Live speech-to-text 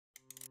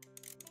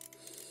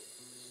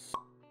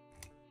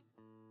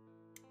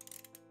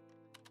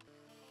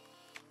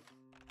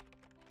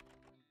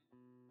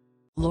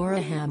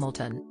Laura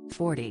Hamilton,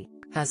 40,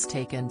 has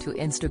taken to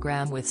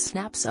Instagram with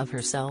snaps of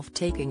herself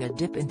taking a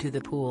dip into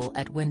the pool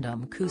at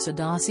Wyndham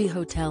Kusadasi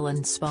Hotel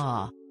and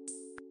Spa.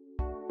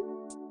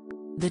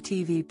 The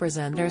TV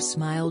presenter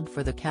smiled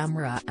for the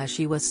camera as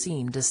she was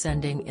seen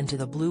descending into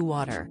the blue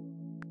water.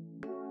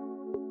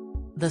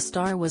 The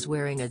star was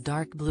wearing a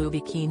dark blue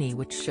bikini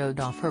which showed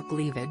off her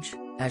cleavage,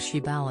 as she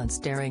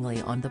balanced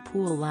daringly on the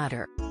pool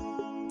ladder.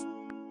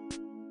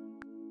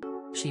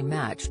 She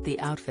matched the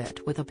outfit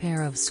with a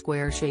pair of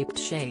square-shaped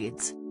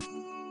shades.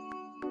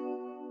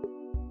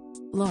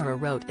 Laura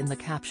wrote in the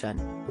caption,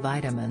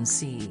 "Vitamin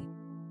C.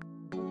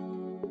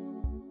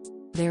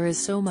 There is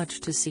so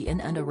much to see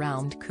in and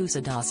around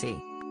Kusadasi.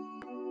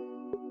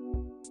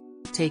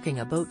 Taking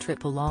a boat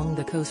trip along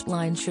the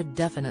coastline should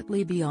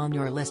definitely be on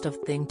your list of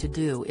things to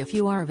do if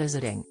you are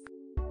visiting."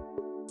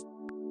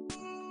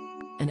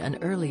 In an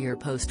earlier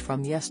post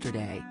from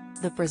yesterday,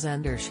 the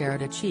presenter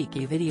shared a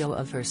cheeky video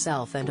of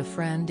herself and a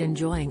friend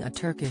enjoying a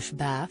Turkish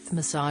bath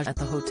massage at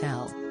the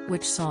hotel,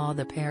 which saw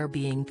the pair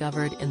being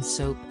covered in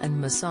soap and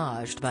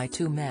massaged by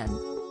two men.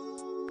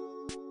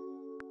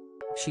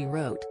 She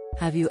wrote,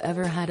 "Have you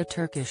ever had a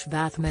Turkish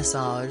bath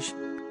massage?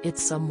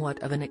 It's somewhat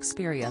of an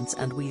experience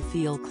and we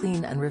feel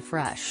clean and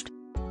refreshed."